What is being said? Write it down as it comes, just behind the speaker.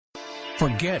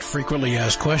Forget frequently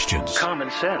asked questions. Common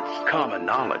sense, common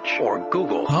knowledge, or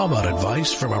Google. How about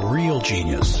advice from a real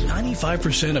genius?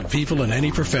 95% of people in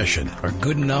any profession are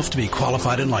good enough to be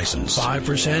qualified and licensed.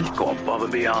 5% go above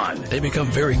and beyond. They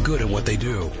become very good at what they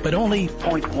do, but only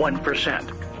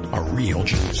 0.1% are real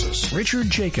geniuses. Richard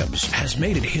Jacobs has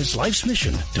made it his life's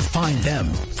mission to find them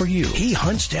for you. He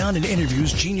hunts down and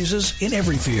interviews geniuses in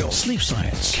every field: sleep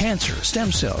science, cancer,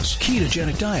 stem cells,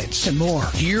 ketogenic diets, and more.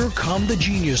 Here come the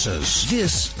geniuses.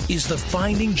 This is the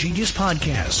Finding Genius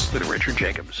Podcast with Richard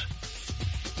Jacobs.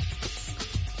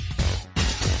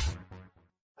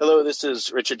 Hello, this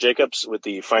is Richard Jacobs with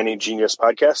the Finding Genius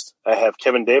Podcast. I have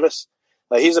Kevin Davis.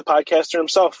 He's a podcaster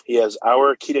himself. He has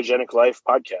Our Ketogenic Life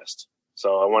podcast.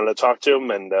 So I wanted to talk to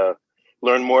him and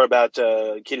learn more about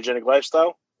ketogenic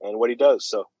lifestyle and what he does.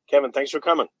 So, Kevin, thanks for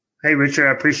coming. Hey, Richard,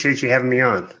 I appreciate you having me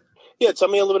on. Yeah, tell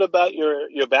me a little bit about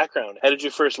your background. How did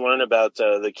you first learn about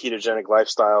the ketogenic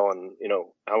lifestyle, and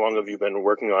how long have you been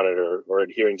working on it or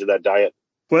adhering to that diet?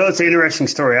 Well, it's an interesting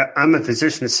story. I'm a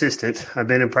physician assistant. I've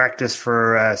been in practice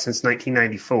for since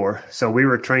 1994. So we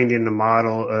were trained in the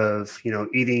model of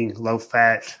eating low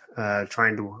fat,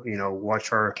 trying to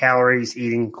watch our calories,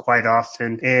 eating quite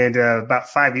often. And about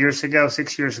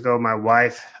 6 years ago, my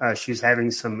wife she was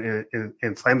having some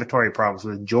inflammatory problems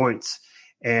with joints,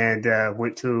 and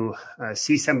went to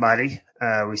see somebody.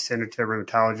 We sent her to a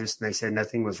rheumatologist, and they said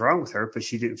nothing was wrong with her, but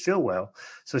she didn't feel well.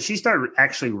 So she started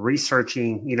actually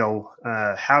researching,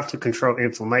 how to control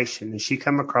inflammation. And she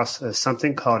come across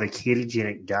something called a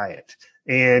ketogenic diet.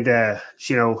 And,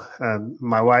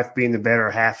 my wife being the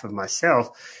better half of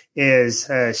myself is,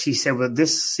 she said, well,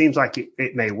 this seems like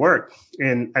it may work.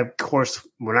 And of course,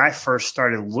 when I first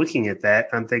started looking at that,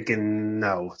 I'm thinking,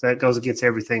 no, that goes against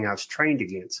everything I was trained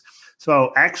against.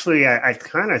 So actually, I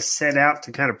kind of set out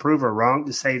to kind of prove her wrong,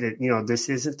 to say that, this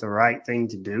isn't the right thing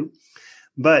to do.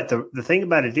 But the thing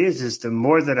about it is the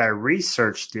more that I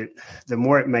researched it, the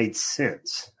more it made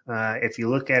sense. If you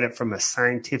look at it from a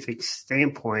scientific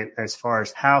standpoint, as far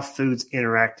as how foods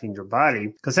interact in your body,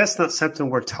 because that's not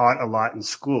something we're taught a lot in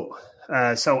school.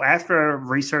 So after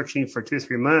researching for 2 or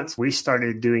 3 months, we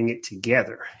started doing it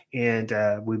together. And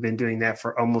we've been doing that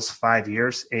for almost 5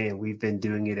 years, and we've been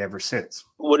doing it ever since.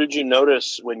 What did you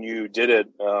notice when you did it,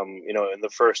 in the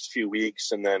first few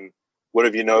weeks? And then what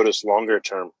have you noticed longer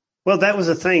term? Well, that was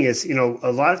the thing is,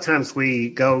 a lot of times we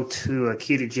go to a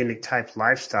ketogenic type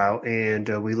lifestyle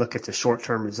and we look at the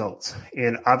short-term results.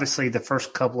 And obviously the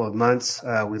first couple of months,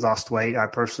 we lost weight. I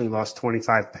personally lost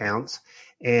 25 pounds.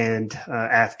 And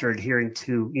after adhering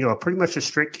to, pretty much a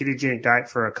strict ketogenic diet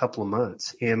for a couple of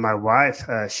months. And my wife,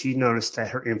 she noticed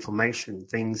that her inflammation,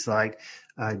 things like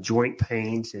joint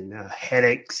pains and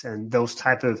headaches and those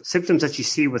type of symptoms that you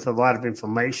see with a lot of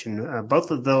inflammation, both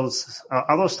of those,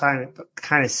 all those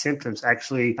kind of symptoms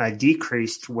actually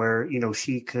decreased where,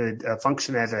 she could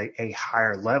function at a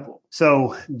higher level.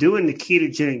 So doing the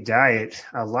ketogenic diet,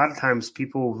 a lot of times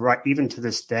people, even to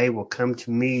this day, will come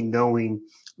to me knowing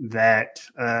that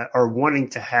are wanting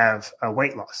to have a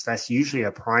weight loss. That's usually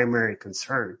a primary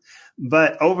concern.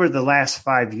 But over the last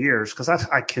 5 years, because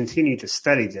I continue to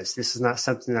study this is not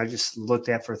something I just looked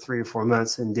at for 3 or 4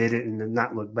 months and did it and then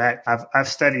not looked back. I've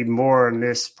studied more on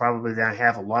this probably than I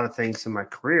have a lot of things in my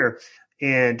career.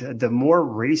 And the more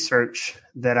research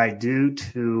that I do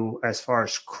to as far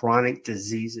as chronic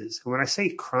diseases, and when I say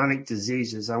chronic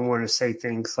diseases, I want to say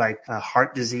things like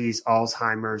heart disease,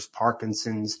 Alzheimer's,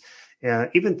 Parkinson's,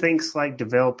 even things like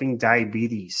developing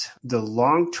diabetes, the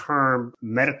long-term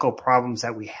medical problems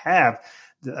that we have,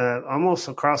 almost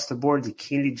across the board, the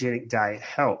ketogenic diet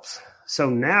helps.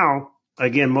 So now,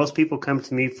 again, most people come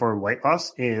to me for weight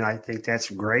loss, and I think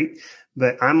that's great.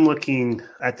 But I'm looking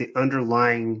at the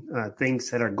underlying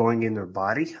things that are going in their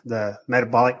body, the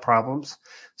metabolic problems.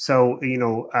 So,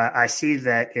 I see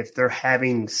that if they're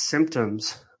having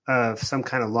symptoms of some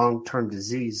kind of long-term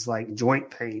disease like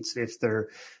joint pains,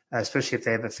 especially if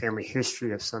they have a family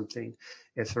history of something,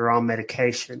 if they're on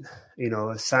medication,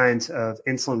 signs of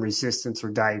insulin resistance or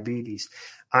diabetes.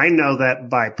 I know that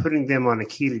by putting them on a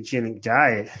ketogenic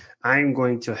diet, I'm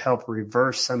going to help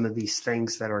reverse some of these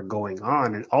things that are going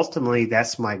on. And ultimately,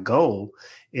 that's my goal,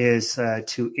 is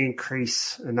to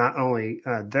increase not only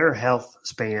their health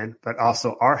span, but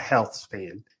also our health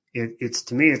span.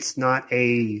 To me, it's not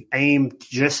a aim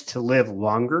just to live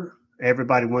longer.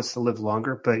 Everybody wants to live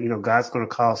longer, but, God's going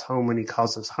to call us home when he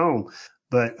calls us home.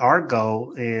 But our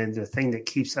goal and the thing that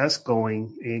keeps us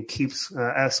going and keeps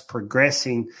us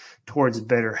progressing towards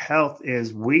better health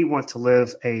is we want to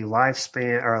live a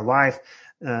lifespan or a life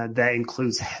that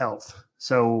includes health.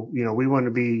 So, we want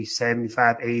to be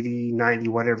 75, 80, 90,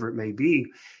 whatever it may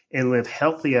be. and live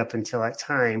healthy up until that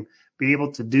time, be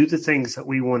able to do the things that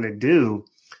we want to do.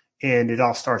 And it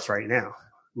all starts right now.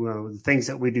 Well, the things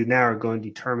that we do now are going to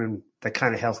determine the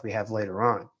kind of health we have later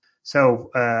on. So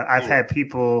I've had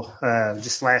people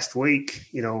just last week,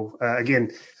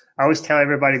 again, I always tell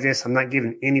everybody this. I'm not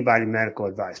giving anybody medical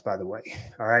advice, by the way.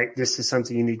 All right. This is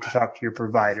something you need to talk to your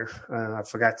provider. I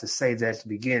forgot to say that at the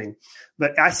beginning,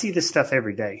 but I see this stuff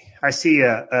every day. I see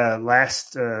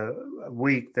last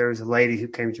week, there was a lady who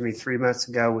came to me 3 months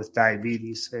ago with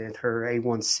diabetes, and her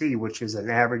A1C, which is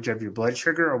an average of your blood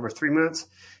sugar over 3 months,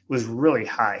 was really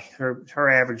high. Her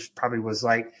average probably was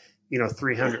like,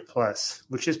 300 plus,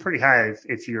 which is pretty high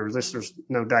if your listeners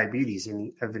know diabetes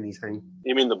of anything.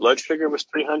 You mean the blood sugar was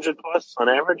 300 plus on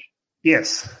average?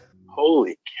 Yes.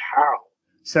 Holy cow.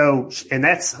 So, and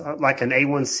that's like an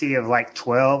A1C of like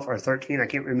 12 or 13. I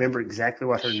can't remember exactly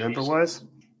what her number was.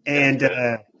 And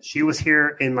she was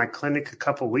here in my clinic a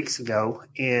couple of weeks ago,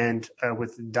 and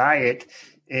with the diet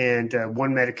and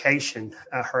one medication,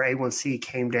 her A1C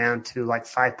came down to like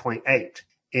 5.8.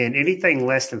 And anything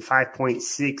less than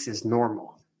 5.6 is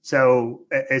normal. So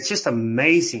it's just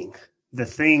amazing the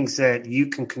things that you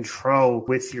can control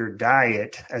with your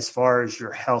diet as far as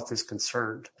your health is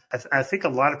concerned. I think a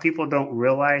lot of people don't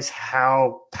realize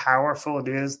how powerful it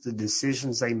is, the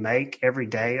decisions they make every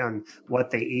day on what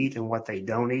they eat and what they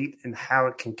don't eat, and how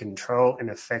it can control and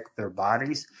affect their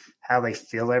bodies, how they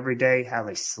feel every day, how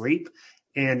they sleep.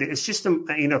 And it's just,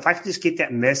 if I could just get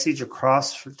that message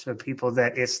across to people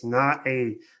that it's not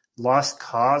a lost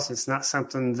cause. It's not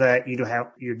something that,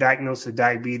 you're diagnosed with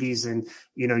diabetes and,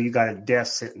 you got a death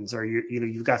sentence, or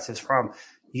you've got this problem.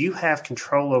 You have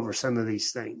control over some of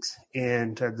these things.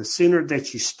 And the sooner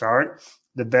that you start,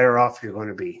 the better off you're going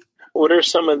to be. What are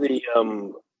some of the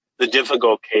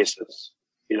difficult cases?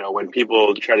 When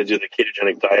people try to do the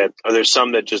ketogenic diet, are there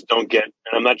some that just don't get,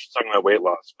 and I'm not just talking about weight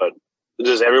loss, but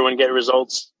does everyone get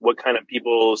results? What kind of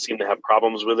people seem to have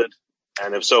problems with it?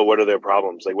 And if so, what are their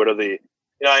problems? Like, what are the,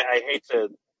 I hate to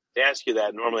ask you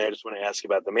that. Normally I just want to ask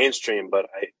about the mainstream, but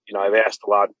I've asked a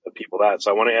lot of people that. So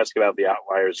I want to ask about the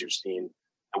outliers you've seen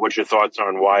and what your thoughts are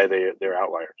on why they're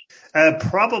outliers.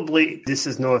 Probably, this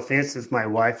is no offense. If my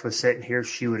wife was sitting here,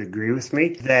 she would agree with me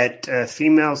that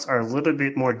females are a little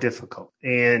bit more difficult.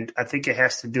 And I think it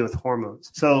has to do with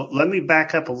hormones. So let me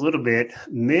back up a little bit.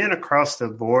 Men across the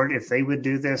board, if they would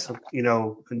do this,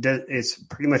 it's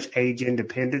pretty much age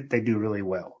independent. They do really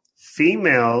well.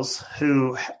 Females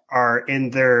who are in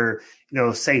their,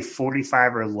 say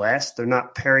 45 or less, they're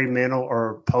not perimenal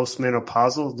or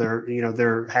postmenopausal.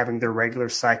 They're having their regular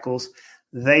cycles.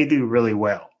 They do really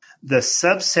well. The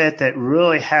subset that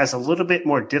really has a little bit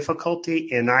more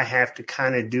difficulty, and I have to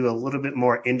kind of do a little bit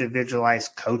more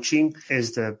individualized coaching,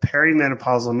 is the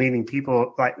perimenopausal, meaning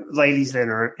people like ladies that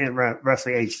are in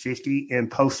roughly age 50 and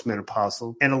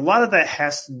postmenopausal. And a lot of that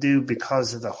has to do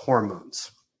because of the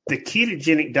hormones. The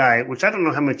ketogenic diet, which I don't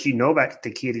know how much you know about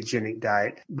the ketogenic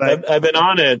diet, but I've been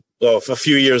on it. A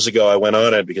few years ago, I went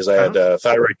on it because I had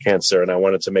thyroid cancer, and I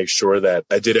wanted to make sure that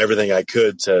I did everything I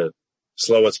could to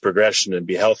slow its progression and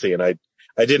be healthy. And I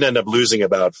did end up losing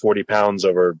about 40 pounds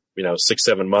over,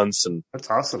 6-7 months. And that's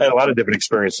awesome. I had a lot of different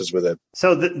experiences with it.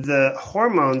 So the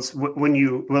hormones, let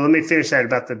me finish that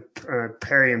about the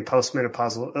peri and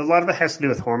postmenopausal. A lot of it has to do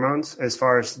with hormones as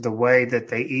far as the way that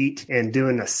they eat and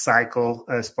doing a cycle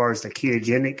as far as the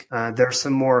ketogenic. There's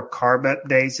some more carb up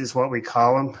days is what we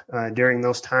call them during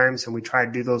those times. And we try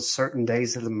to do those certain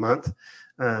days of the month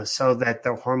so that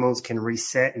the hormones can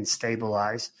reset and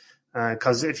stabilize.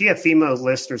 Because if you have female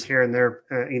listeners here and they're,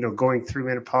 going through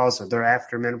menopause or they're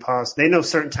after menopause, they know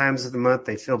certain times of the month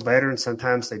they feel better and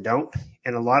sometimes they don't.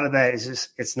 And a lot of that is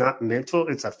just, it's not mental,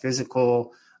 it's a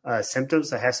physical symptoms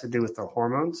that has to do with their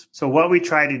hormones. So what we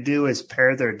try to do is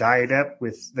pair their diet up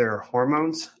with their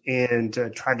hormones and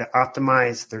try to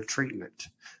optimize their treatment.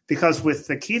 Because with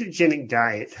the ketogenic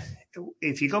diet,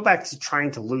 if you go back to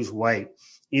trying to lose weight,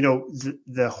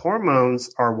 the hormones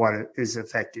are what is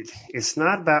affected. It's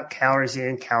not about calories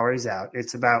in, calories out.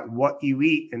 It's about what you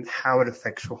eat and how it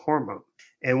affects your hormone.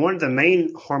 And one of the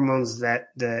main hormones that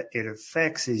it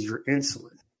affects is your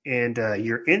insulin. And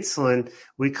your insulin,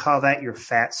 we call that your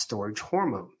fat storage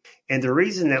hormone. And the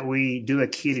reason that we do a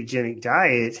ketogenic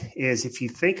diet is if you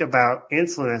think about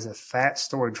insulin as a fat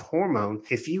storage hormone,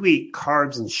 if you eat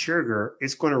carbs and sugar,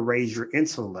 it's going to raise your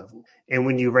insulin level. And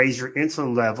when you raise your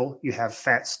insulin level, you have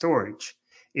fat storage.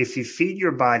 If you feed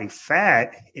your body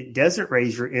fat, it doesn't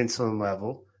raise your insulin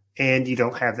level, and you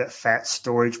don't have that fat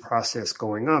storage process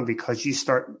going on because you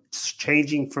start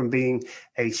changing from being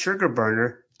a sugar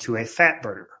burner to a fat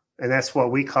burner. And that's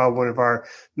what we call one of our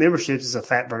memberships is a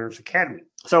Fat Burners Academy.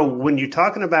 So when you're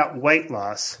talking about weight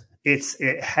loss,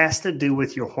 it has to do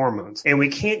with your hormones. And we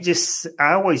can't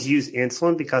I always use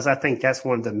insulin because I think that's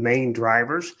one of the main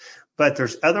drivers, but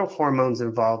there's other hormones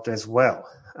involved as well.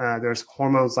 There's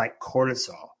hormones like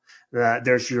cortisol.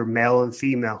 There's your male and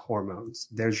female hormones.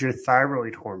 There's your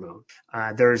thyroid hormone.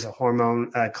 There's a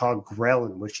hormone called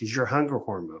ghrelin, which is your hunger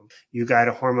hormone. You got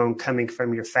a hormone coming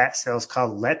from your fat cells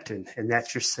called leptin, and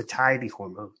that's your satiety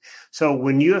hormone. So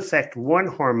when you affect one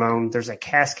hormone, there's a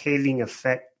cascading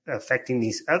effect affecting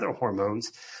these other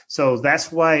hormones. So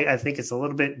that's why I think it's a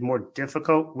little bit more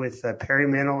difficult with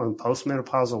perimenopause and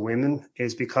postmenopausal women,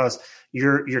 is because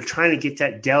you're trying to get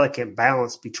that delicate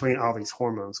balance between all these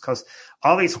hormones, because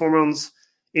all these hormones,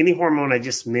 any hormone I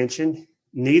just mentioned,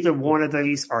 neither one of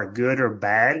these are good or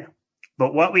bad.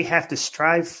 But what we have to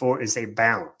strive for is a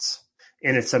balance.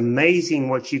 And it's amazing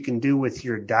what you can do with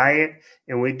your diet.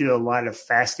 And we do a lot of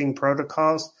fasting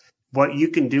protocols. What you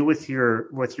can do with your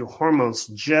hormones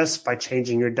just by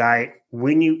changing your diet,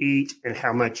 when you eat and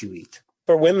how much you eat.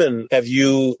 For women, have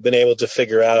you been able to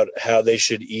figure out how they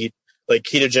should eat, like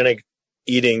ketogenic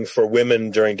eating for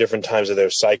women during different times of their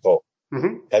cycle?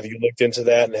 Mm-hmm. Have you looked into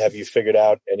that, and have you figured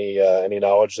out any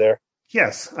knowledge there?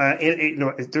 Yes.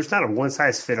 There's not a one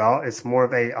size fit all. It's more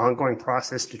of a ongoing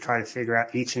process to try to figure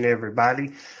out each and every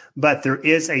body. But there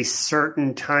is a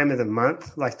certain time of the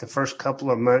month, like the first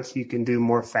couple of months, you can do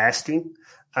more fasting.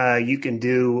 You can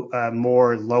do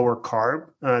more lower carb.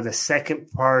 The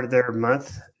second part of their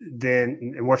month,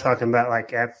 then, and we're talking about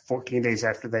like 14 days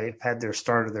after they've had their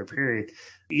start of their period,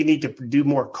 you need to do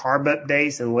more carb up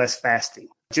days and less fasting.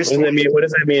 What does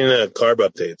that mean, carb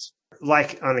updates?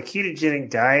 Like on a ketogenic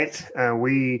diet,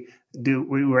 we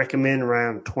recommend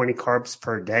around 20 carbs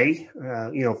per day.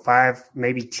 5,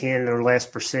 maybe 10 or less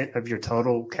 % of your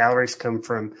total calories come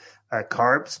from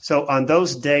carbs. So on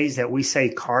those days that we say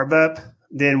carb up,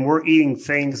 then we're eating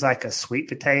things like a sweet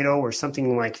potato or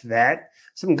something like that.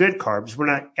 Some good carbs. We're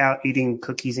not out eating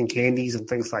cookies and candies and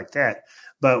things like that.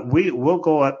 But we'll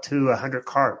go up to 100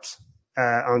 carbs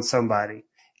on somebody.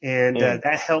 And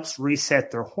that helps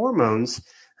reset their hormones.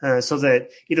 So that,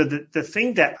 the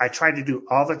thing that I try to do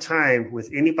all the time with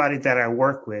anybody that I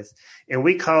work with, and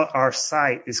we call our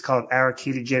site is called Our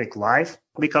Ketogenic Life,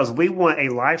 because we want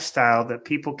a lifestyle that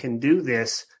people can do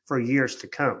this for years to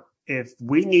come. If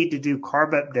we need to do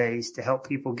carb up days to help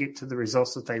people get to the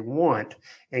results that they want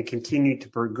and continue to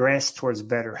progress towards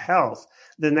better health,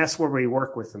 then that's where we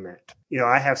work with them at.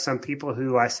 I have some people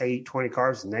who I say eat 20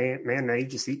 carbs and they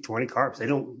just eat 20 carbs.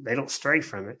 They don't stray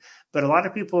from it. But a lot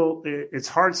of people, it's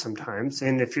hard sometimes.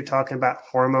 And if you're talking about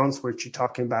hormones, which you're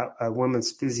talking about a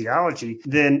woman's physiology,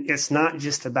 then it's not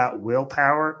just about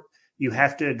willpower. You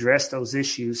have to address those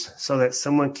issues so that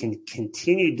someone can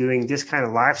continue doing this kind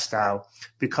of lifestyle,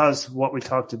 because what we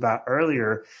talked about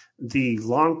earlier, the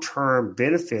long-term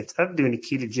benefits of doing a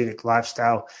ketogenic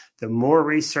lifestyle, the more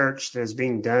research that's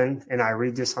being done, and I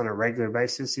read this on a regular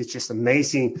basis, it's just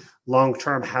amazing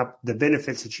long-term how the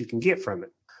benefits that you can get from it.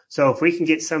 So if we can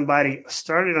get somebody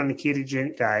started on a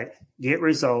ketogenic diet, get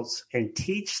results, and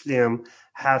teach them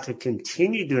how to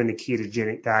continue doing a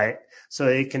ketogenic diet so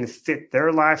it can fit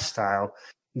their lifestyle,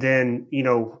 then,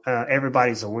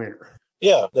 everybody's a winner.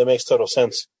 Yeah, that makes total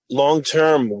sense.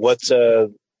 Long-term,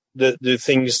 do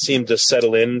things seem to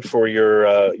settle in for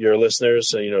your listeners?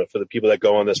 So, for the people that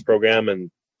go on this program and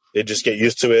they just get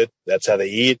used to it, that's how they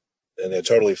eat, and they're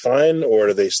totally fine? Or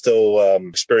do they still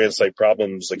experience like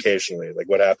problems occasionally? Like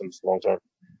what happens long-term?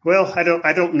 Well,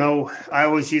 I don't know. I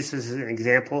always use this as an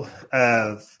example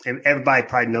of, and everybody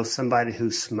probably knows somebody who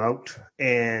smoked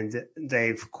and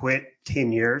they've quit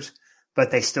 10 years, but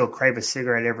they still crave a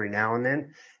cigarette every now and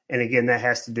then. And again, that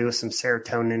has to do with some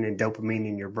serotonin and dopamine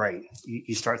in your brain.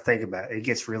 You start thinking about it, it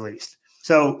gets released.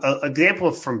 So an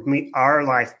example from our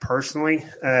life personally,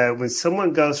 when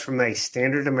someone goes from a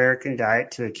standard American diet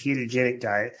to a ketogenic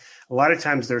diet, a lot of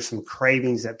times there's some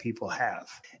cravings that people have.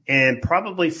 And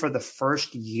probably for the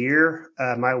first year,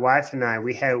 my wife and I,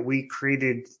 we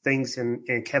created things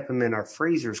and kept them in our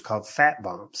freezers called fat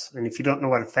bombs. And if you don't know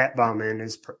what a fat bomb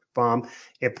is,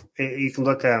 you can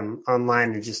look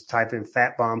online and just type in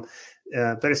fat bomb.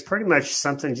 But it's pretty much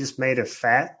something just made of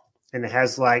fat. And it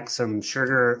has like some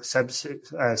sugar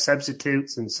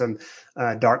substitutes and some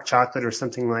dark chocolate or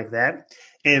something like that.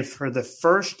 And for the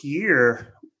first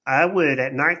year, I would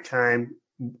at nighttime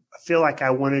feel like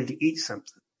I wanted to eat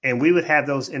something. And we would have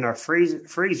those in our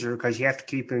freezer because you have to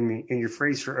keep them in your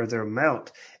freezer or they'll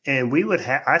melt. And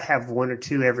I'd have 1 or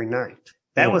 2 every night.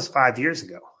 That was 5 years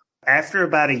ago. After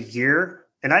about a year,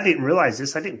 and I didn't realize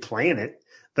this, I didn't plan it,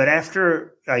 but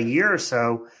after a year or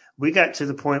so, we got to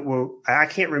the point where I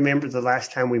can't remember the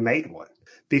last time we made one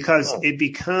because it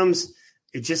becomes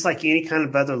just like any kind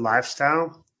of other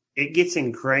lifestyle. It gets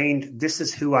ingrained. This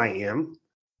is who I am.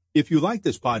 If you like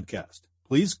this podcast,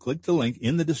 please click the link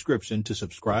in the description to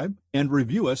subscribe and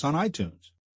review us on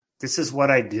iTunes. This is what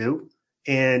I do.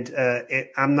 And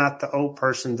I'm not the old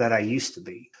person that I used to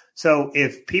be. So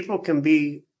if people can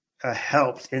be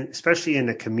helped, especially in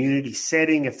a community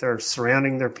setting, if they're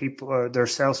surrounding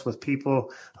themselves with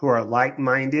people who are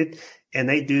like-minded, and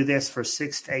they do this for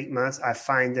 6 to 8 months, I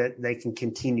find that they can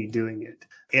continue doing it.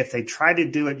 If they try to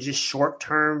do it just short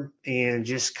term and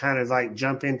just kind of like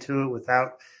jump into it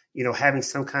without, having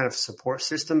some kind of support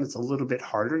system, it's a little bit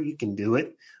harder. You can do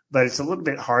it, but it's a little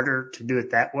bit harder to do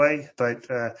it that way. But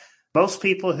most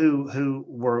people who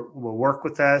will work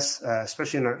with us,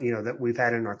 especially in our, that we've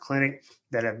had in our clinic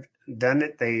that have done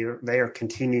it, they are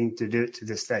continuing to do it to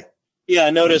this day. Yeah,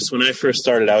 I noticed when I first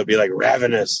started, I would be like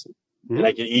ravenous, and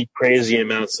I could eat crazy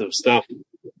amounts of stuff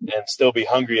and still be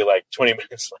hungry like 20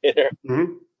 minutes later.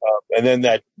 And then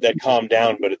that calmed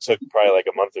down, but it took probably like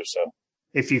a month or so.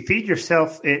 If you feed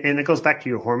yourself, and it goes back to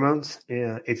your hormones,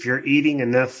 if you're eating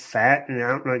enough fat, and I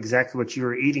don't know exactly what you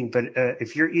were eating, but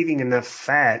if you're eating enough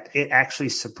fat, it actually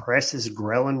suppresses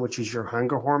ghrelin, which is your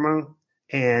hunger hormone,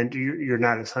 and you're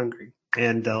not as hungry.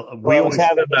 And I was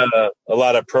having a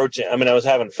lot of protein. I mean, I was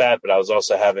having fat, but I was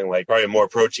also having like probably more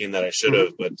protein than I should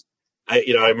have. But I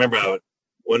remember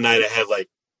one night I had like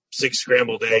 6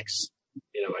 scrambled eggs,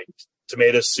 like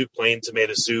plain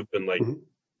tomato soup, and like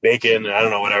bacon, and I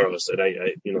don't know whatever it was. And I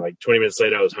like 20 minutes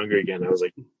later, I was hungry again. I was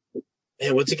like,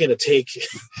 man, what's it going to take?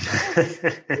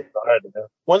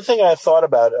 One thing I thought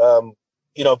about,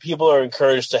 people are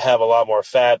encouraged to have a lot more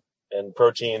fat and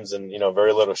proteins and,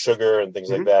 very little sugar and things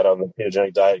like that on the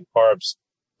ketogenic diet and carbs.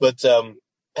 But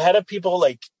how do people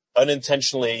like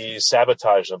unintentionally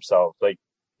sabotage themselves? Like,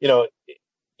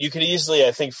 you could easily,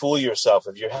 I think, fool yourself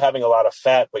if you're having a lot of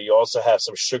fat, but you also have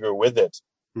some sugar with it.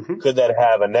 Could that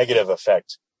have a negative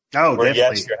effect? Oh, or definitely.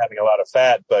 Yes, you're having a lot of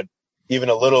fat, but even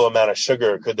a little amount of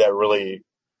sugar, could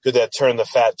that turn the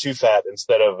fat to fat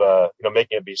instead of,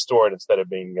 making it be stored instead of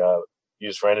being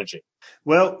used for energy?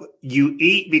 Well, you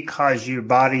eat because your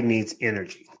body needs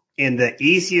energy. And the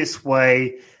easiest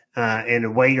way, and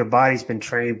the way your body's been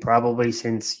trained probably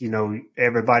since,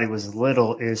 everybody was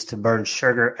little, is to burn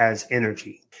sugar as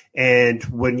energy. And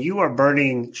when you are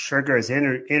burning sugar as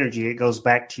energy, it goes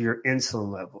back to your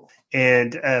insulin level.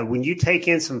 And when you take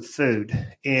in some food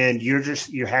and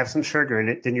you have some sugar in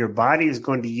it, then your body is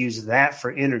going to use that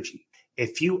for energy.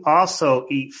 If you also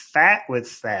eat fat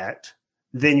with that,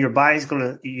 then your body's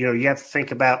going to, you have to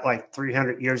think about like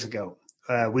 300 years ago.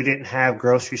 We didn't have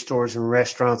grocery stores and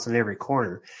restaurants in every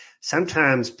corner.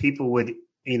 Sometimes people would,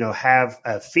 have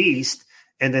a feast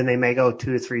and then they may go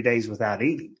 2 or 3 days without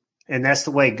eating. And that's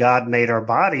the way God made our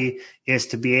body, is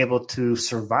to be able to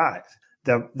survive.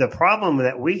 The problem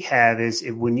that we have is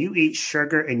when you eat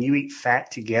sugar and you eat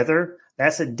fat together,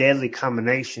 that's a deadly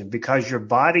combination, because your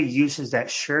body uses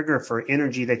that sugar for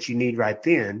energy that you need right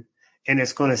then. And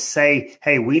it's going to say,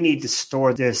 hey, we need to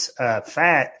store this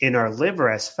fat in our liver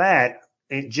as fat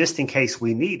just in case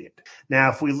we need it. Now,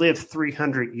 if we lived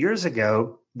 300 years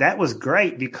ago, that was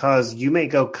great, because you may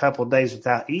go a couple of days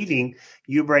without eating.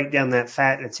 You break down that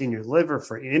fat that's in your liver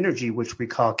for energy, which we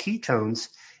call ketones,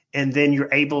 and then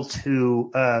you're able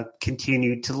to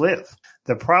continue to live.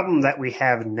 The problem that we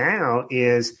have now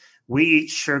is we eat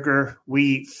sugar, we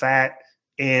eat fat,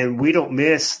 and we don't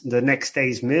miss the next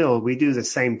day's meal. We do the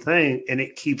same thing, and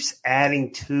it keeps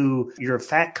adding to your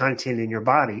fat content in your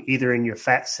body, either in your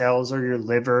fat cells or your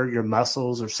liver, your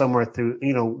muscles, or somewhere through,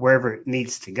 wherever it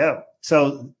needs to go.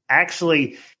 So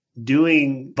actually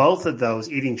doing both of those,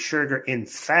 eating sugar and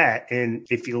fat, and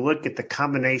if you look at the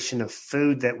combination of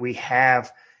food that we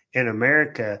have in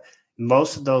America,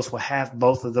 most of those will have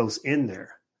both of those in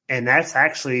there. And that's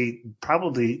actually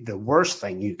probably the worst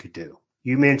thing you could do.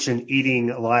 You mentioned eating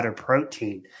a lot of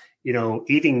protein.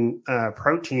 Eating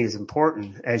protein is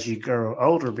important as you grow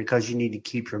older, because you need to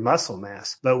keep your muscle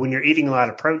mass. But when you're eating a lot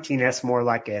of protein, that's more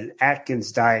like an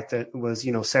Atkins diet that was,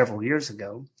 several years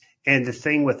ago. And the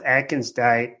thing with Atkins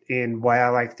diet, and why I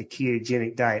like the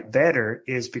ketogenic diet better,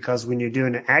 is because when you're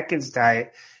doing an Atkins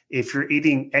diet, if you're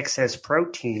eating excess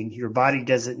protein, your body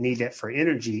doesn't need it for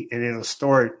energy, and it'll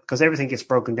store it, because everything gets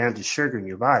broken down to sugar in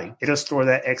your body. It'll store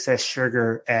that excess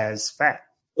sugar as fat.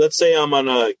 Let's say I'm on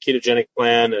a ketogenic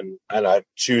plan and I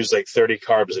choose like 30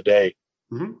 carbs a day.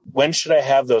 When should I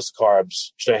have those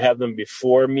carbs? Should I have them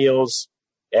before meals,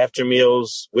 after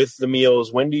meals, with the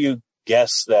meals? When do you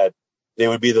guess that they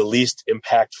would be the least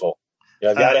impactful?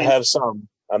 I've got to have some.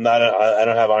 I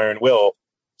don't have iron will.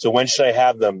 So when should I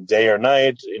have them? Day or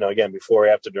night? Again, before or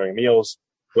after, during meals?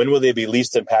 When will they be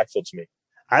least impactful to me?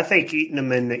 I think eating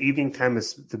them in the evening time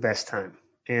is the best time.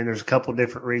 And there's a couple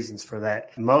different reasons for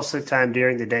that. Most of the time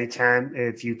during the daytime,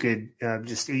 if you could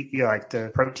just eat like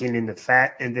the protein and the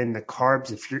fat and then the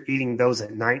carbs, if you're eating those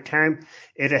at nighttime,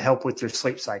 it'll help with your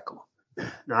sleep cycle.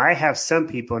 Now, I have some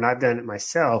people, and I've done it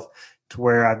myself, to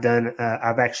where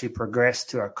I've actually progressed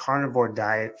to a carnivore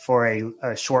diet for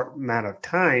a short amount of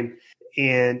time,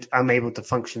 and I'm able to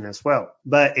function as well.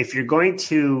 But if you're going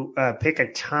to pick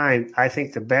a time, I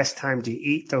think the best time to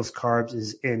eat those carbs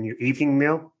is in your evening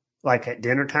meal, like at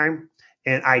dinner time.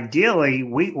 And ideally,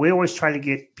 we always try to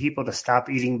get people to stop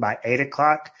eating by 8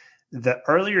 o'clock. The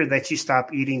earlier that you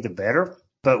stop eating, the better.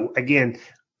 But again,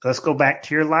 let's go back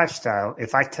to your lifestyle.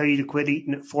 If I tell you to quit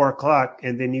eating at 4 o'clock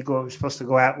and then you're supposed to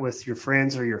go out with your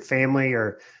friends or your family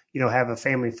or, have a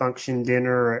family function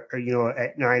dinner or,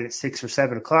 at night at 6 or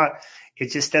 7 o'clock,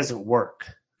 it just doesn't work.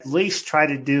 At least try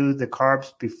to do the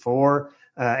carbs before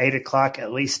 8 o'clock,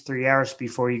 at least 3 hours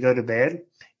before you go to bed.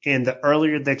 And the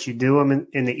earlier that you do them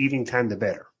in the evening time, the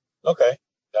better. Okay.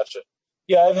 Gotcha.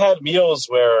 Yeah. I've had meals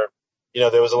where,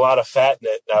 there was a lot of fat in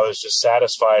it and I was just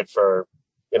satisfied for,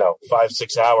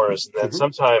 5-6 hours. And then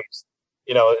sometimes,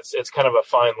 it's kind of a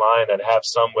fine line. I'd have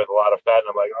some with a lot of fat and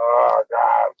I'm like, oh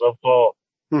God, I'm so full.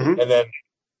 And then,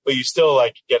 but you still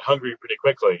get hungry pretty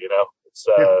quickly,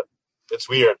 it's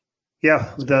weird.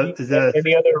 Yeah.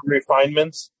 Any other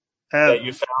refinements that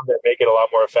you found that make it a lot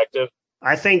more effective?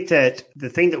 I think that the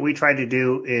thing that we try to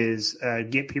do is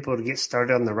get people to get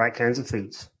started on the right kinds of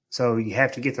foods. So you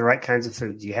have to get the right kinds of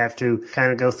foods. You have to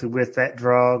kind of go through with that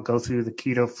draw, go through the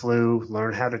keto flu,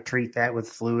 learn how to treat that with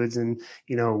fluids and,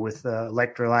 with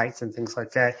electrolytes and things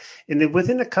like that. And then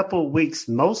within a couple of weeks,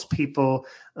 most people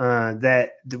that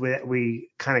we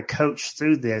kind of coach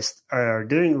through this are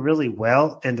doing really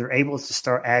well, and they're able to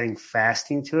start adding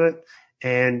fasting to it.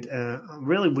 And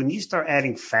really, when you start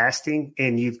adding fasting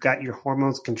and you've got your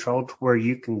hormones controlled to where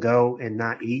you can go and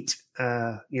not eat,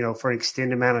 for an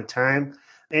extended amount of time,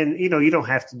 and, you don't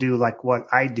have to do like what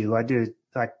I do. I do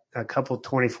like a couple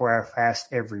 24-hour fasts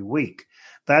every week,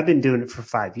 but I've been doing it for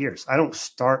 5 years. I don't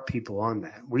start people on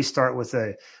that. We start with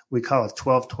we call it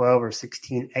 12-12 or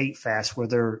 16-8 fast, where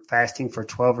they're fasting for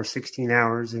 12 or 16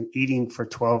 hours and eating for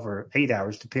 12 or 8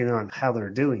 hours, depending on how they're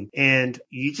doing. And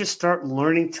you just start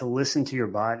learning to listen to your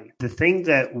body. The thing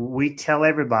that we tell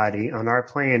everybody on our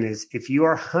plan is if you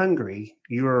are hungry,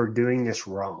 you are doing this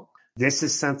wrong. This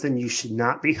is something you should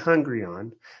not be hungry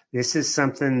on. This is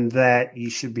something that you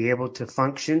should be able to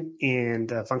function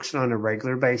on a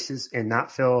regular basis and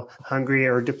not feel hungry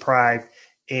or deprived.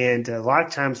 And a lot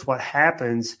of times what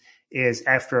happens is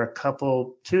after a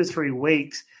couple, 2 or 3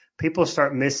 weeks, people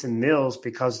start missing meals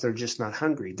because they're just not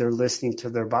hungry. They're listening to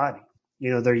their body.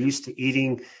 They're used to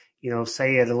eating,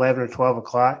 say at 11 or 12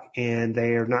 o'clock, and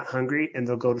they are not hungry, and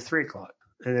they'll go to 3 o'clock.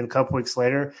 And then a couple weeks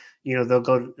later, they'll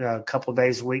go a couple of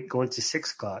days a week going to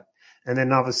 6 o'clock. And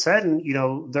then all of a sudden,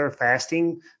 they're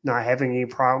fasting, not having any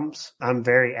problems. I'm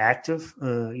very active.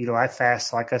 I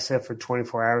fast, like I said, for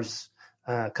 24 hours,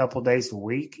 a couple of days a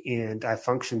week, and I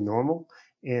function normal,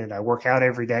 and I work out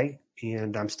every day,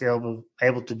 and I'm still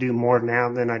able to do more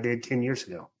now than I did 10 years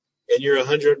ago. And you're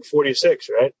 146,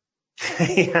 right?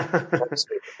 Yeah.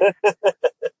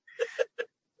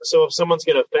 So if someone's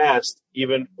going to fast,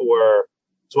 even for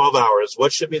 12 hours,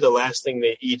 what should be the last thing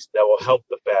they eat that will help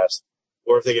the fast?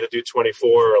 Or if they're going to do 24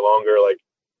 or longer,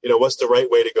 what's the right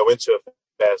way to go into a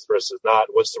fast versus not?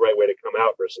 What's the right way to come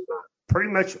out versus not? Pretty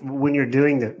much when you're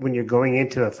going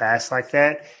into a fast like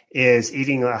that is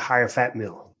eating a higher fat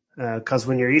meal. Because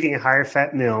when you're eating a higher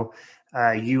fat meal,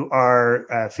 you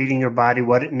are feeding your body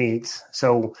what it needs.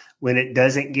 So when it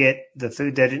doesn't get the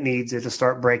food that it needs, it'll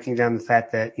start breaking down the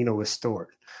fat that, was stored.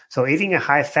 So eating a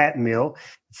high fat meal,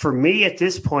 for me at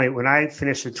this point, when I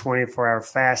finish a 24-hour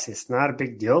fast, it's not a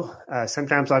big deal.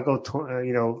 Sometimes I'll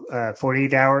go,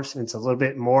 48 hours, and it's a little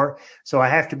bit more. So I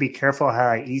have to be careful how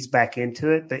I ease back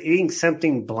into it. But eating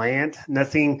something bland,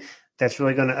 nothing that's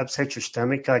really going to upset your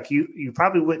stomach, like you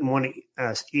probably wouldn't want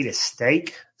to eat a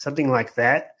steak, something like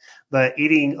that. But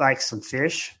eating like some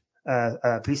fish,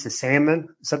 a piece of salmon,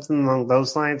 something along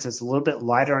those lines that's a little bit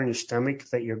lighter on your stomach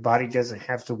that your body doesn't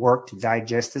have to work to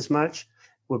digest as much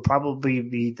would probably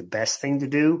be the best thing to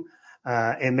do.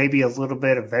 And maybe a little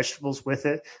bit of vegetables with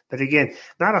it. But again,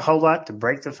 not a whole lot to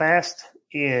break the fast.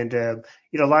 And, a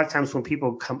lot of times when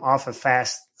people come off a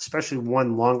fast, especially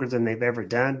one longer than they've ever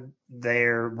done, they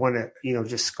want to,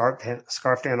 just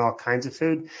scarf down all kinds of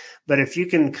food. But if you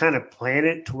can kind of plan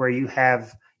it to where you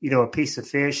have, a piece of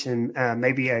fish and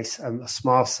maybe a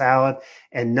small salad,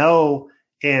 and know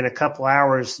in a couple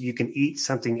hours you can eat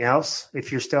something else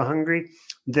if you're still hungry,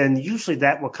 then usually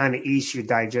that will kind of ease your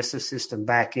digestive system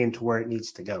back into where it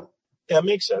needs to go. Yeah, it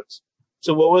makes sense.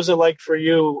 So what was it like for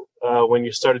you when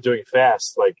you started doing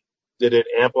fast? Like, did it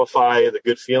amplify the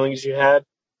good feelings you had?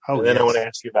 Oh, and then yes. I want to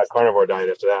ask you about carnivore diet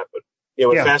after that. But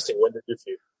with fasting, what did it do for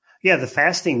you? Yeah, the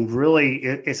fasting really,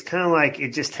 it's kind of like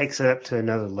it just takes it up to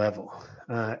another level.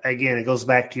 Again, it goes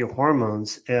back to your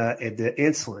hormones, the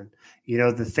insulin.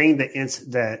 The thing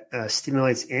that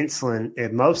stimulates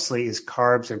insulin mostly is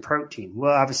carbs and protein.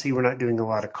 Well, obviously, we're not doing a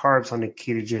lot of carbs on a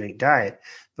ketogenic diet,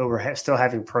 but we're still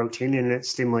having protein, and it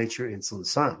stimulates your insulin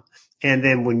some. And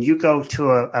then when you go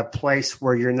to a place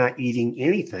where you're not eating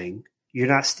anything, you're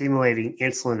not stimulating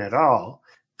insulin at all,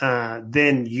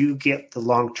 then you get the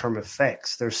long-term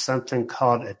effects. There's something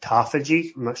called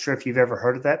autophagy. I'm not sure if you've ever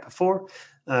heard of that before.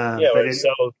 But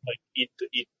eat.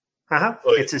 Uh-huh.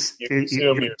 Well, you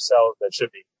consume your cells that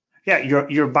should be. Yeah,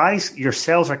 your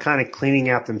cells are kind of cleaning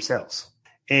out themselves.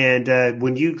 And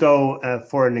when you go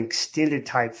for an extended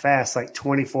type fast, like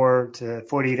 24 to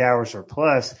 48 hours or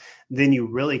plus, then you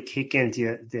really kick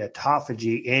into the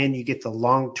autophagy and you get the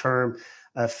long-term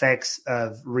effects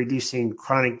of reducing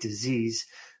chronic disease.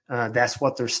 That's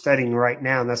what they're studying right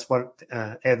now, and that's what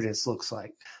evidence looks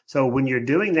like. So when you're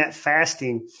doing that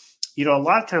fasting, a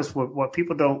lot of times what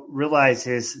people don't realize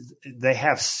is they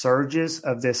have surges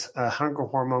of this hunger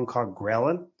hormone called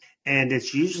ghrelin. And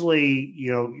it's usually,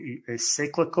 it's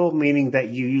cyclical, meaning that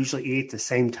you usually eat at the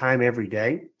same time every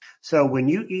day. So when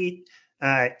you eat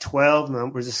at 12,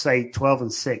 we'll just say 12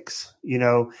 and 6,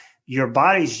 your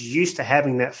body's used to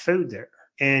having that food there.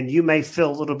 And you may feel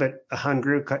a little bit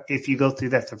hungry if you go through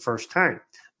that the first time.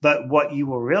 But what you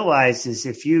will realize is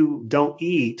if you don't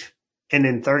eat and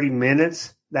in 30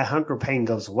 minutes, that hunger pain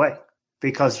goes away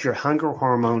because your hunger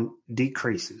hormone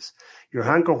decreases. Your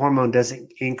hunger hormone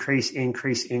doesn't increase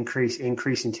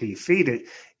until you feed it.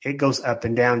 It goes up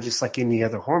and down just like any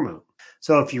other hormone.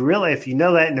 So if you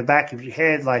know that in the back of your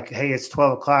head, like, hey, it's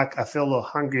 12 o'clock, I feel a little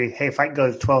hungry. Hey, if I can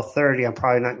go to 12:30, I'm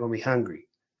probably not going to be hungry.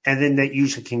 And then that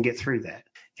usually can get through that.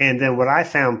 And then what I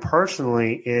found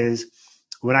personally is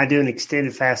when I do an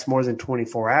extended fast more than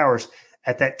 24 hours,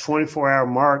 at that 24-hour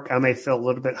mark, I may feel a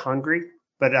little bit hungry,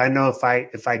 but I know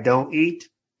if I don't eat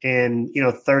in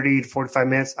 30 to 45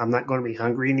 minutes, I'm not going to be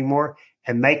hungry anymore.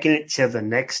 And making it to the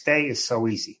next day is so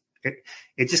easy.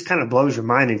 It just kind of blows your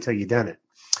mind until you've done it.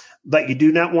 But you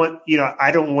do not want,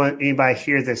 I don't want anybody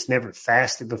here that's never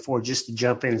fasted before just to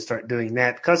jump in and start doing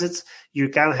that because you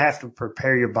kind of have to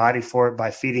prepare your body for it by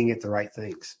feeding it the right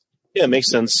things. Yeah, it makes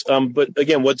sense. But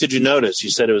again, what did you notice? You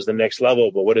said it was the next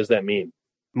level, but what does that mean?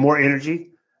 More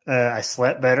energy. I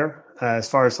slept better as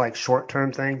far as like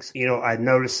short-term things. I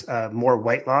noticed more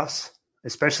weight loss,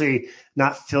 especially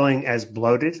not feeling as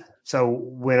bloated. So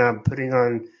when I'm putting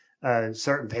on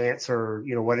certain pants or,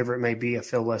 whatever it may be, I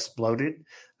feel less bloated.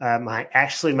 My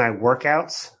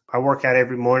workouts, I work out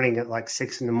every morning at like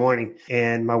 6 a.m.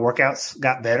 and my workouts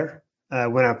got better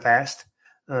when I fast.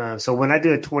 So when I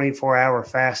do a 24-hour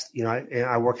fast,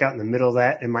 I work out in the middle of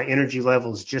that and my energy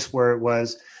level is just where it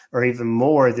was or even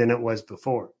more than it was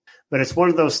before. But it's one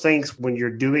of those things when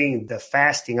you're doing the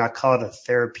fasting, I call it a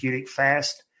therapeutic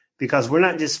fast because we're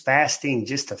not just fasting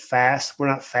just to fast. We're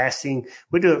not fasting.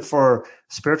 We do it for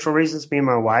spiritual reasons, me and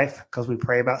my wife, because we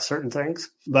pray about certain things.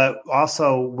 But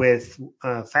also with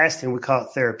fasting, we call it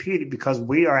therapeutic because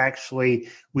we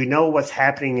know what's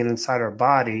happening inside our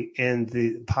body and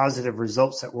the positive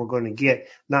results that we're going to get,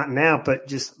 not now, but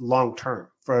just long term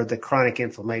for the chronic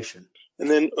inflammation. And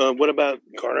then what about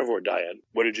carnivore diet?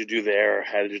 What did you do there?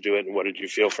 How did you do it? And what did you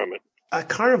feel from it? A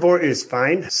carnivore is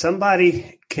fine.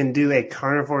 Somebody can do a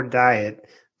carnivore diet,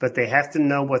 but they have to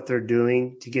know what they're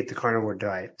doing to get the carnivore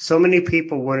diet. So many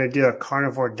people want to do a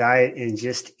carnivore diet and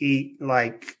just eat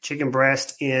like chicken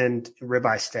breast and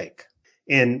ribeye steak.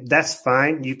 And that's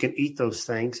fine. You can eat those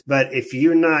things. But if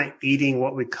you're not eating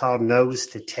what we call nose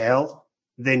to tail,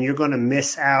 then you're going to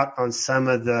miss out on some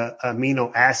of the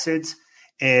amino acids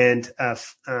and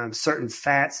certain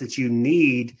fats that you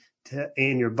need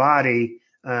in your body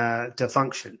to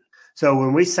function. So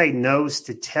when we say nose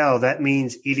to tail, that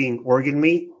means eating organ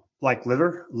meat like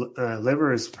liver.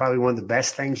 Liver is probably one of the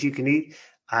best things you can eat.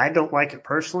 I don't like it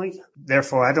personally.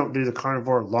 Therefore, I don't do the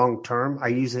carnivore long term. I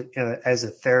use it as a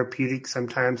therapeutic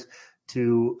sometimes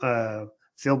to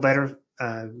feel better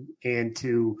and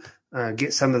to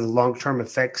get some of the long term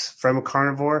effects from a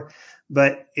carnivore.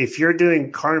 But if you're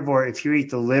doing carnivore, if you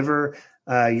eat the liver,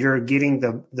 you're getting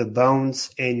the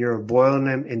bones and you're boiling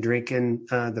them and drinking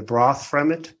the broth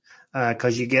from it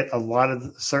because you get a lot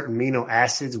of certain amino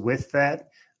acids with that.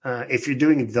 If you're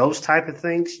doing those type of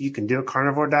things, you can do a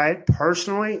carnivore diet.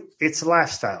 Personally, it's a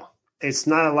lifestyle. it's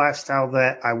not a lifestyle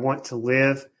that I want to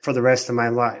live for the rest of my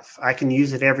life. I can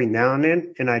use it every now and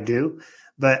then, and I do,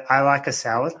 but I like a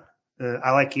salad.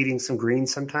 I like eating some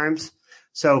greens sometimes.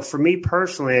 So for me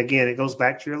personally, again, it goes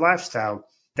back to your lifestyle.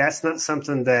 That's not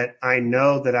something that I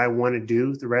know that I want to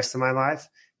do the rest of my life.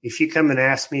 If you come and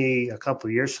ask me a couple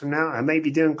of years from now, I may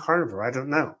be doing carnivore. I don't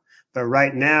know. But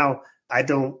right now, I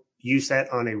don't use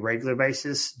that on a regular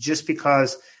basis just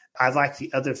because I like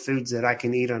the other foods that I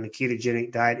can eat on a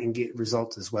ketogenic diet and get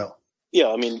results as well. Yeah.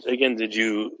 I mean, again,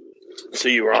 so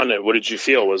you were on it. What did you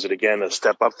feel? Was it, again, a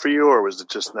step up for you, or was it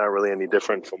just not really any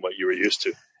different from what you were used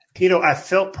to? I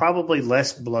felt probably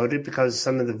less bloated because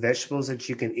some of the vegetables that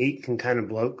you can eat can kind of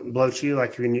bloat you,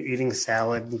 like when you're eating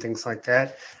salad and things like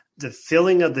that. The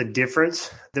feeling of the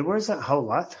difference, there wasn't a whole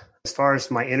lot as far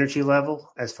as my energy level,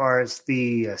 as far as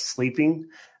the sleeping,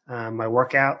 my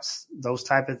workouts, those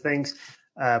type of things.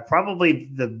 Probably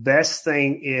the best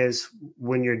thing is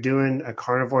when you're doing a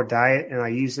carnivore diet, and I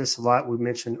use this a lot. We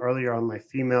mentioned earlier on my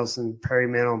females and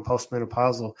perimenopause and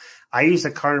postmenopausal. I use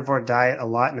the carnivore diet a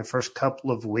lot in the first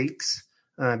couple of weeks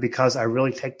because I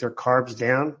really take their carbs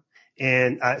down.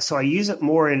 And so I use it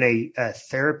more in a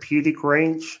therapeutic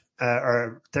range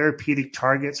or therapeutic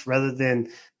targets rather than,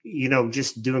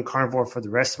 just doing carnivore for the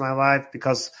rest of my life.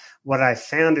 Because what I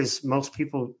found is most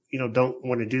people, don't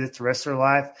want to do that the rest of their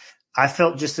life. I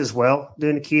felt just as well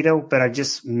doing the keto, but I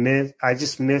just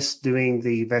miss doing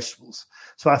the vegetables.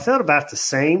 So I felt about the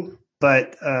same,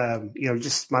 but,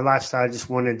 just my lifestyle, I just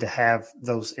wanted to have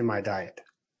those in my diet.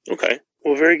 Okay.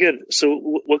 Well, very good. So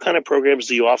what kind of programs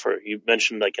do you offer? You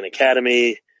mentioned like an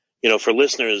academy, for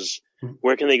listeners,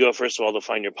 where can they go, first of all, to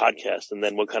find your podcast? And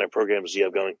then what kind of programs do you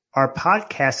have going? Our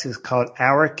podcast is called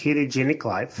Our Ketogenic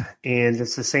Life, and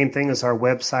it's the same thing as our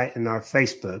website and our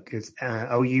Facebook. It's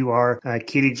OUR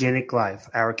Ketogenic Life,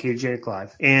 Our Ketogenic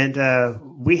Life. And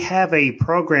we have a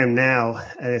program now,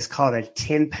 and it's called a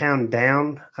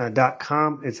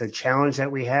 10pounddown.com. It's a challenge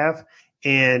that we have.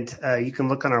 And you can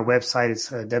look on our website. It's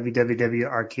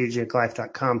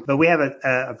www.ourketogeniclife.com. But we have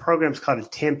a program called a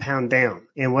 10 pound down.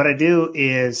 And what I do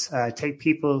is take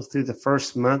people through the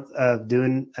first month of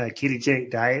doing a ketogenic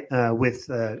diet with,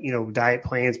 diet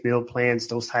plans, meal plans,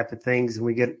 those type of things. And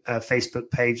we get a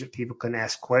Facebook page that people can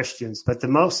ask questions. But the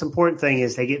most important thing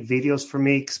is they get videos from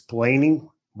me explaining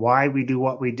why we do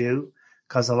what we do.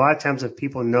 Because a lot of times if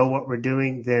people know what we're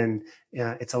doing, then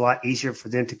it's a lot easier for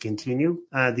them to continue.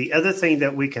 The other thing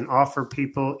that we can offer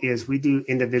people is we do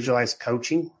individualized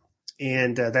coaching,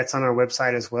 and that's on our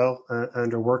website as well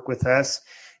under Work With Us.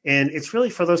 And it's really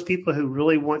for those people who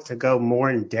really want to go more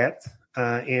in depth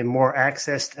and more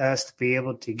access to us to be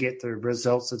able to get the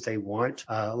results that they want.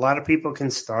 A lot of people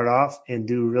can start off and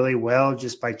do really well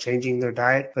just by changing their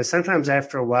diet. But sometimes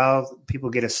after a while, people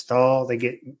get a stall. They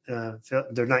get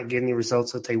they're not getting the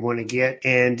results that they want to get.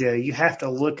 And you have to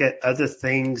look at other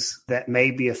things that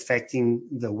may be affecting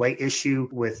the weight issue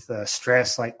with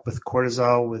stress, like with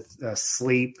cortisol, with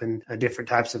sleep, and different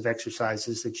types of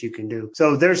exercises that you can do.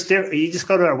 So you just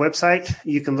go to our website.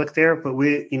 You can look there. But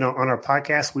we, on our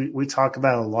podcast, we talk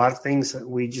about a lot of things that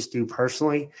we just do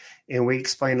personally, and we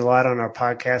explain a lot on our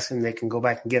podcast, and they can go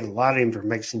back and get a lot of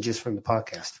information just from the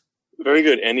podcast. Very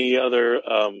good. Any other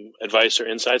advice or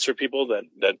insights for people that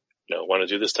want to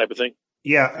do this type of thing?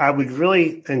 Yeah, I would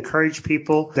really encourage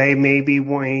people. They may be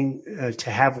wanting to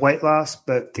have weight loss,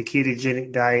 but the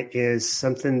ketogenic diet is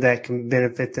something that can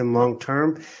benefit them long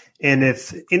term. And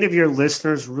if any of your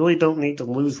listeners really don't need to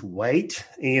lose weight,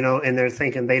 and they're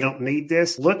thinking they don't need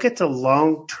this, look at the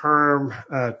long-term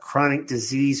chronic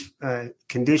disease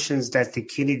conditions that the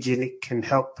ketogenic can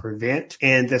help prevent.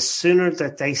 And the sooner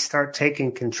that they start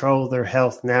taking control of their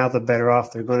health now, the better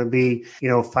off they're going to be,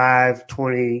 5,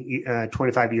 20,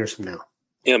 25 years from now.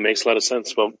 Yeah, it makes a lot of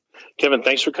sense. Well, Kevin,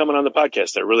 thanks for coming on the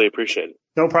podcast. I really appreciate it.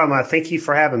 No problem. I thank you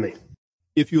for having me.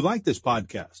 If you like this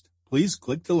podcast, please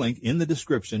click the link in the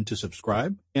description to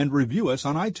subscribe and review us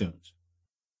on iTunes.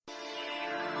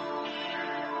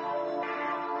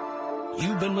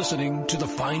 You've been listening to the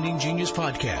Finding Genius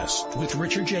podcast with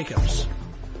Richard Jacobs.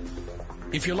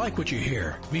 If you like what you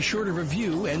hear, be sure to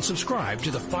review and subscribe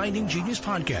to the Finding Genius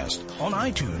podcast on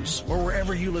iTunes or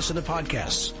wherever you listen to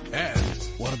podcasts. And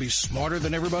want to be smarter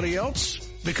than everybody else?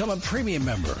 Become a premium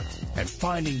member at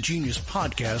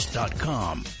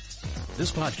findinggeniuspodcast.com.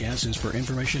 This podcast is for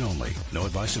information only. No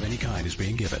advice of any kind is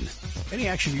being given. Any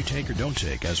action you take or don't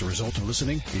take as a result of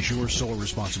listening is your sole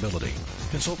responsibility.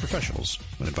 Consult professionals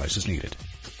when advice is needed.